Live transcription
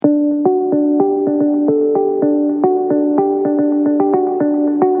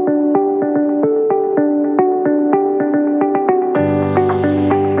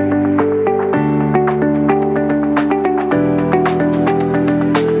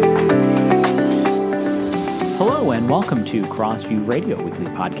Welcome to Crossview Radio, a weekly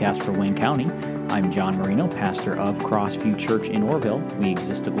podcast for Wayne County. I'm John Marino, pastor of Crossview Church in Orville. We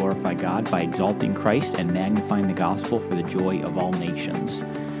exist to glorify God by exalting Christ and magnifying the gospel for the joy of all nations.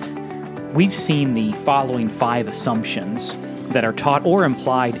 We've seen the following 5 assumptions that are taught or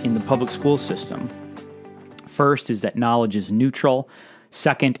implied in the public school system. First is that knowledge is neutral.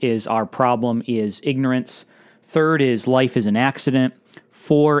 Second is our problem is ignorance. Third is life is an accident.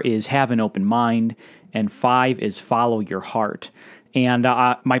 4 is have an open mind. And 5 is follow your heart. And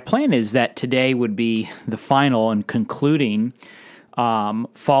my plan is that today would be the final and concluding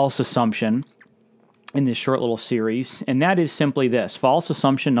false assumption in this short little series. And that is simply this. False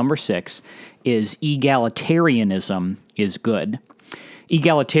assumption number 6 is egalitarianism is good.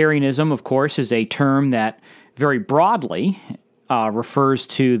 Egalitarianism, of course, is a term that very broadly refers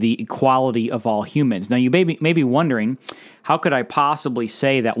to the equality of all humans. Now, you may be wondering, how could I possibly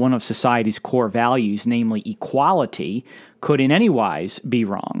say that one of society's core values, namely equality, could in any wise be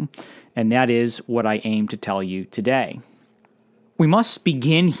wrong? And that is what I aim to tell you today. We must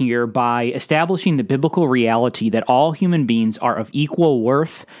begin here by establishing the biblical reality that all human beings are of equal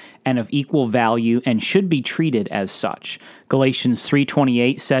worth and of equal value and should be treated as such. Galatians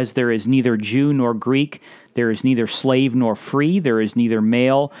 3:28 says there is neither Jew nor Greek, there is neither slave nor free, there is neither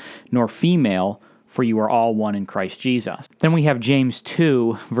male nor female, for you are all one in Christ Jesus. Then we have James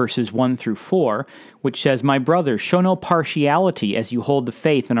 2, verses 1 through 4, which says, My brothers, show no partiality as you hold the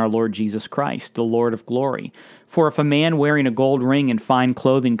faith in our Lord Jesus Christ, the Lord of glory. For if a man wearing a gold ring and fine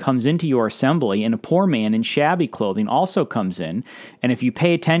clothing comes into your assembly, and a poor man in shabby clothing also comes in, and if you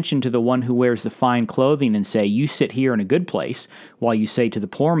pay attention to the one who wears the fine clothing and say, You sit here in a good place, while you say to the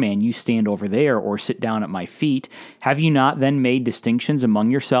poor man, You stand over there, or sit down at my feet, have you not then made distinctions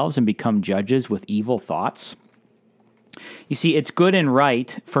among yourselves and become judges with evil thoughts? You see, it's good and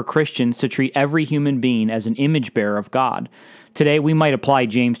right for Christians to treat every human being as an image bearer of God. Today, we might apply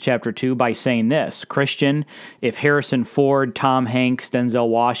James chapter 2 by saying this, Christian, if Harrison Ford, Tom Hanks, Denzel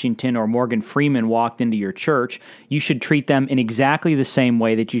Washington, or Morgan Freeman walked into your church, you should treat them in exactly the same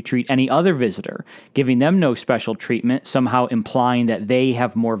way that you treat any other visitor, giving them no special treatment, somehow implying that they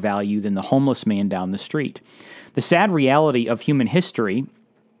have more value than the homeless man down the street. The sad reality of human history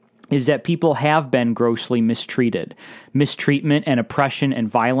is that people have been grossly mistreated. Mistreatment and oppression and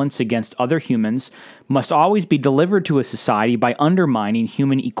violence against other humans must always be delivered to a society by undermining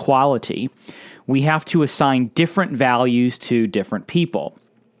human equality. We have to assign different values to different people.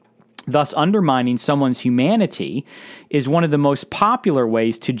 Thus, undermining someone's humanity is one of the most popular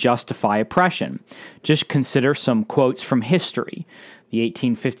ways to justify oppression. Just consider some quotes from history. The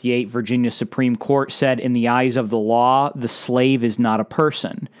 1858 Virginia Supreme Court said, In the eyes of the law, the slave is not a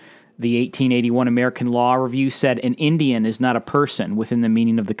person. The 1881 American Law Review said an Indian is not a person within the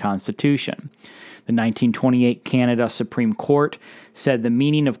meaning of the Constitution. The 1928 Canada Supreme Court said the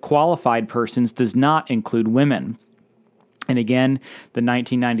meaning of qualified persons does not include women. And again, the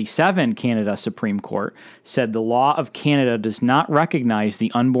 1997 Canada Supreme Court said the law of Canada does not recognize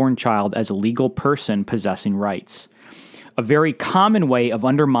the unborn child as a legal person possessing rights. A very common way of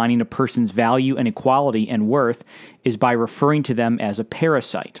undermining a person's value and equality and worth is by referring to them as a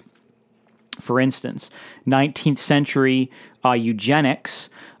parasite. For instance, 19th century eugenics,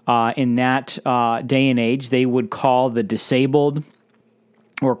 in that day and age, they would call the disabled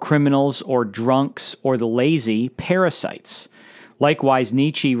or criminals or drunks or the lazy parasites. Likewise,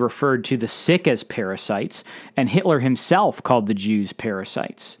 Nietzsche referred to the sick as parasites, and Hitler himself called the Jews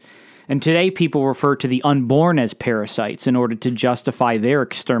parasites. And today, people refer to the unborn as parasites in order to justify their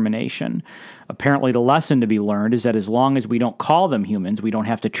extermination. Apparently, the lesson to be learned is that as long as we don't call them humans, we don't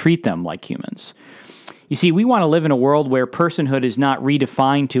have to treat them like humans. You see, we want to live in a world where personhood is not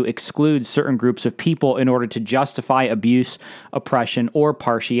redefined to exclude certain groups of people in order to justify abuse, oppression, or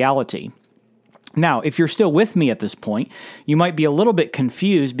partiality. Now, if you're still with me at this point, you might be a little bit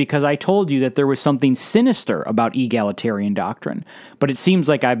confused because I told you that there was something sinister about egalitarian doctrine, but it seems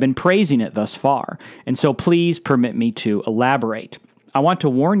like I've been praising it thus far, and so please permit me to elaborate. I want to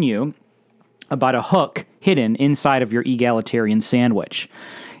warn you about a hook hidden inside of your egalitarian sandwich.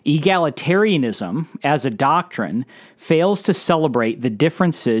 Egalitarianism, as a doctrine, fails to celebrate the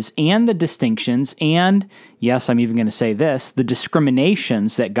differences and the distinctions and, yes, I'm even going to say this, the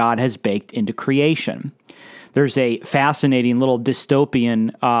discriminations that God has baked into creation. There's a fascinating little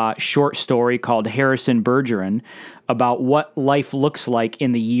dystopian short story called Harrison Bergeron about what life looks like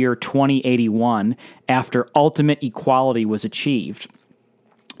in the year 2081 after ultimate equality was achieved.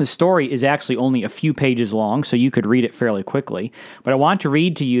 The story is actually only a few pages long, so you could read it fairly quickly, but I want to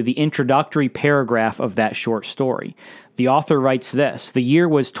read to you the introductory paragraph of that short story. The author writes this: "The year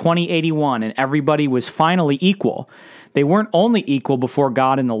was 2081 and everybody was finally equal. They weren't only equal before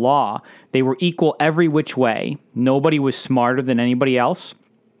God and the law, they were equal every which way. Nobody was smarter than anybody else.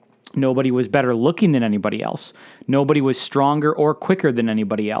 Nobody was better looking than anybody else. Nobody was stronger or quicker than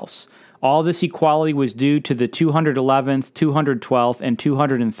anybody else. All this equality was due to the 211th, 212th, and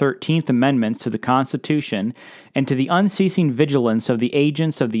 213th Amendments to the Constitution and to the unceasing vigilance of the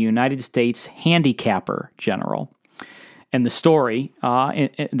agents of the United States Handicapper General. And the story,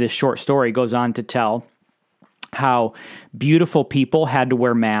 this short story, goes on to tell how beautiful people had to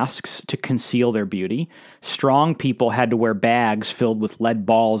wear masks to conceal their beauty, strong people had to wear bags filled with lead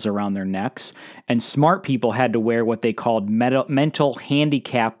balls around their necks, and smart people had to wear what they called mental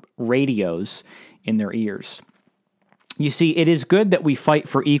handicap radios in their ears. You see, it is good that we fight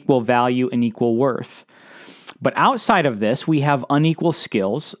for equal value and equal worth. But outside of this, we have unequal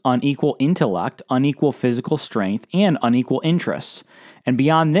skills, unequal intellect, unequal physical strength, and unequal interests. And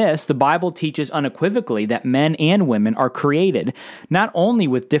beyond this, the Bible teaches unequivocally that men and women are created not only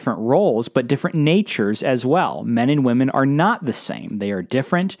with different roles, but different natures as well. Men and women are not the same. They are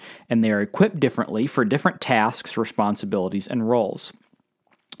different, and they are equipped differently for different tasks, responsibilities, and roles.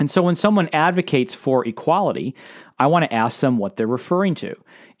 And so when someone advocates for equality, I want to ask them what they're referring to.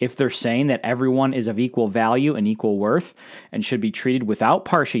 If they're saying that everyone is of equal value and equal worth and should be treated without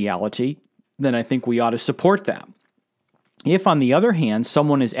partiality, then I think we ought to support that. If, on the other hand,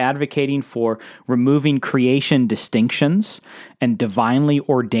 someone is advocating for removing creation distinctions and divinely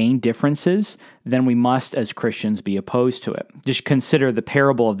ordained differences, then we must, as Christians, be opposed to it. Just consider the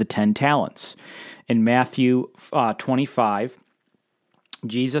parable of the 10 talents. In Matthew 25,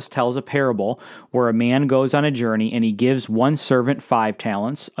 Jesus tells a parable where a man goes on a journey and he gives one servant 5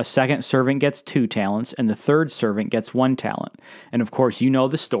 talents, a second servant gets 2 talents, and the third servant gets 1 talent. And of course, you know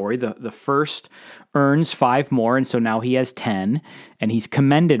the story. The first earns 5 more, and so now he has 10, and he's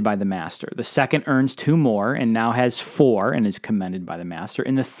commended by the master. The second earns 2 more, and now has 4, and is commended by the master.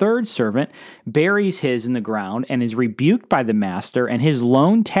 And the third servant buries his in the ground and is rebuked by the master, and his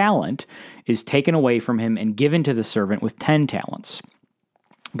lone talent is taken away from him and given to the servant with 10 talents.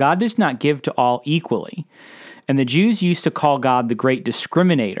 God does not give to all equally. And the Jews used to call God the great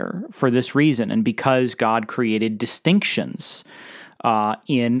discriminator for this reason, and because God created distinctions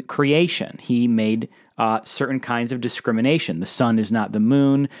in creation. He made certain kinds of discrimination. The sun is not the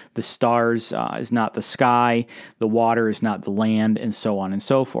moon, the stars is not the sky, the water is not the land, and so on and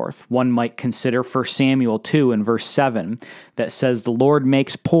so forth. One might consider 1 Samuel 2 and verse 7 that says, "The Lord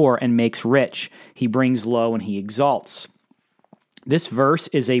makes poor and makes rich. He brings low and he exalts." This verse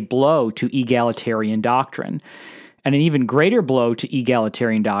is a blow to egalitarian doctrine. And an even greater blow to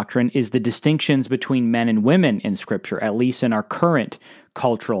egalitarian doctrine is the distinctions between men and women in Scripture, at least in our current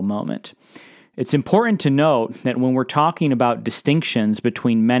cultural moment. It's important to note that when we're talking about distinctions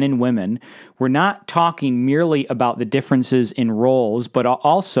between men and women, we're not talking merely about the differences in roles, but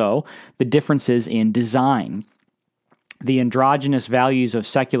also the differences in design. The androgynous values of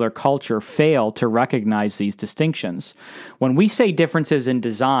secular culture fail to recognize these distinctions. When we say differences in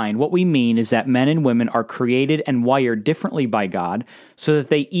design, what we mean is that men and women are created and wired differently by God so that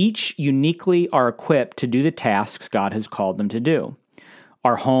they each uniquely are equipped to do the tasks God has called them to do.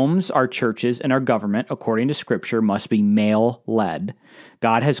 Our homes, our churches, and our government, according to Scripture, must be male-led.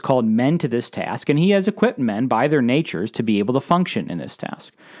 God has called men to this task, and He has equipped men by their natures to be able to function in this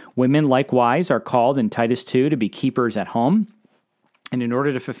task. Women, likewise, are called in Titus 2 to be keepers at home. And in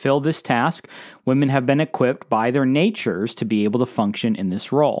order to fulfill this task, women have been equipped by their natures to be able to function in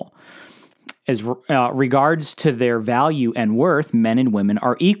this role. As regards to their value and worth, men and women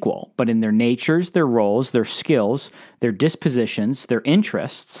are equal, but in their natures, their roles, their skills, their dispositions, their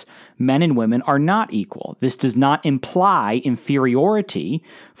interests, men and women are not equal. This does not imply inferiority,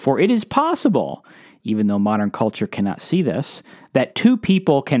 for it is possible, even though modern culture cannot see this, that 2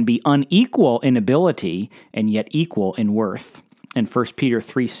 people can be unequal in ability and yet equal in worth. In 1 Peter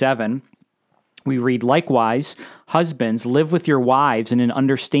 3:7, we read, "Likewise, husbands, live with your wives in an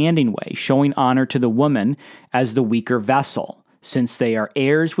understanding way, showing honor to the woman as the weaker vessel, since they are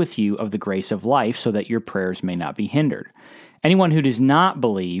heirs with you of the grace of life, so that your prayers may not be hindered." Anyone who does not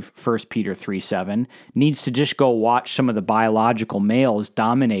believe 1 Peter 3:7 needs to just go watch some of the biological males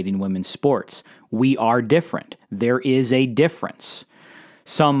dominating women's sports. We are different. There is a difference.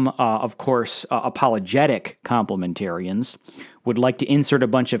 Some, of course, apologetic complementarians would like to insert a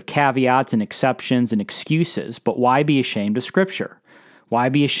bunch of caveats and exceptions and excuses, but why be ashamed of Scripture? Why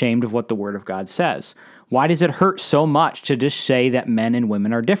be ashamed of what the Word of God says? Why does it hurt so much to just say that men and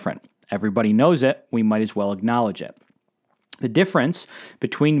women are different? Everybody knows it. We might as well acknowledge it. The difference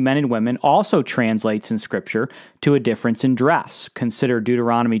between men and women also translates in Scripture to a difference in dress. Consider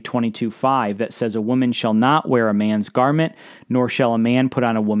Deuteronomy 22:5 that says, "A woman shall not wear a man's garment, nor shall a man put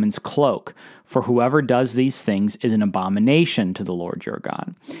on a woman's cloak. For whoever does these things is an abomination to the Lord your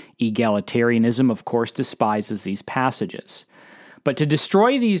God." Egalitarianism, of course, despises these passages. But to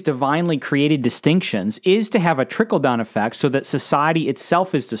destroy these divinely created distinctions is to have a trickle-down effect so that society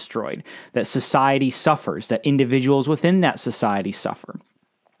itself is destroyed, that society suffers, that individuals within that society suffer.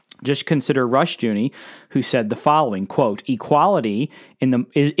 Just consider Rushdoony, who said the following, quote, equality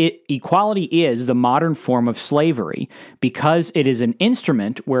is the modern form of slavery because it is an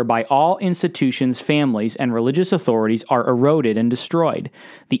instrument whereby all institutions, families, and religious authorities are eroded and destroyed.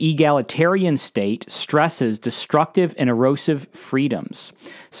 The egalitarian state stresses destructive and erosive freedoms,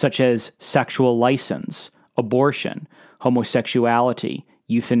 such as sexual license, abortion, homosexuality,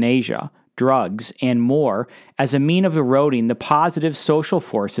 euthanasia, drugs, and more as a mean of eroding the positive social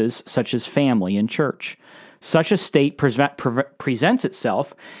forces such as family and church. Such a state presents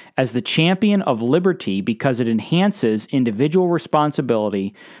itself as the champion of liberty because it enhances individual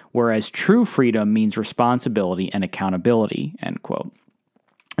responsibility, whereas true freedom means responsibility and accountability, end quote.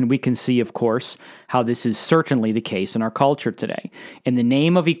 And we can see, of course, how this is certainly the case in our culture today. In the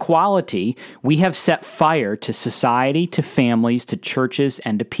name of equality, we have set fire to society, to families, to churches,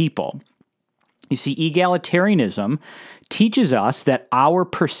 and to people. You see, egalitarianism teaches us that our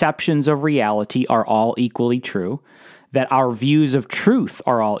perceptions of reality are all equally true, that our views of truth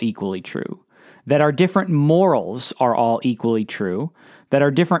are all equally true, that our different morals are all equally true, that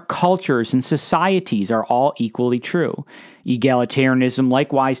our different cultures and societies are all equally true. Egalitarianism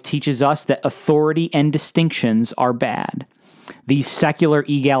likewise teaches us that authority and distinctions are bad. These secular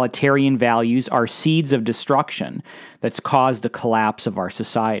egalitarian values are seeds of destruction that's caused the collapse of our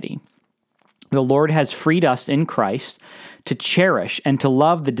society. The Lord has freed us in Christ to cherish and to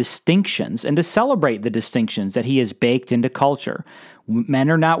love the distinctions and to celebrate the distinctions that He has baked into culture. Men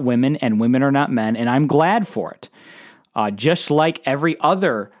are not women and women are not men, and I'm glad for it. Just like every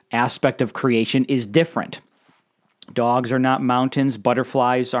other aspect of creation is different. Dogs are not mountains,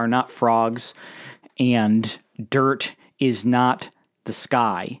 butterflies are not frogs, and dirt is not the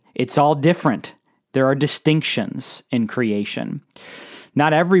sky. It's all different. There are distinctions in creation.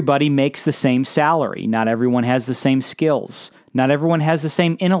 Not everybody makes the same salary. Not everyone has the same skills. Not everyone has the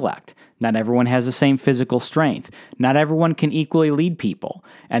same intellect. Not everyone has the same physical strength. Not everyone can equally lead people.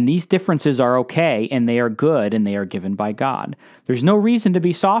 And these differences are okay, and they are good, and they are given by God. There's no reason to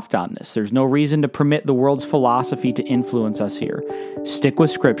be soft on this. There's no reason to permit the world's philosophy to influence us here. Stick with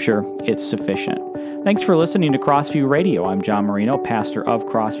Scripture. It's sufficient. Thanks for listening to Crossview Radio. I'm John Marino, pastor of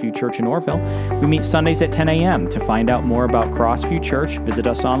Crossview Church in Orville. We meet Sundays at 10 a.m. To find out more about Crossview Church, visit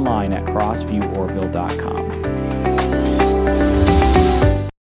us online at crossvieworville.com.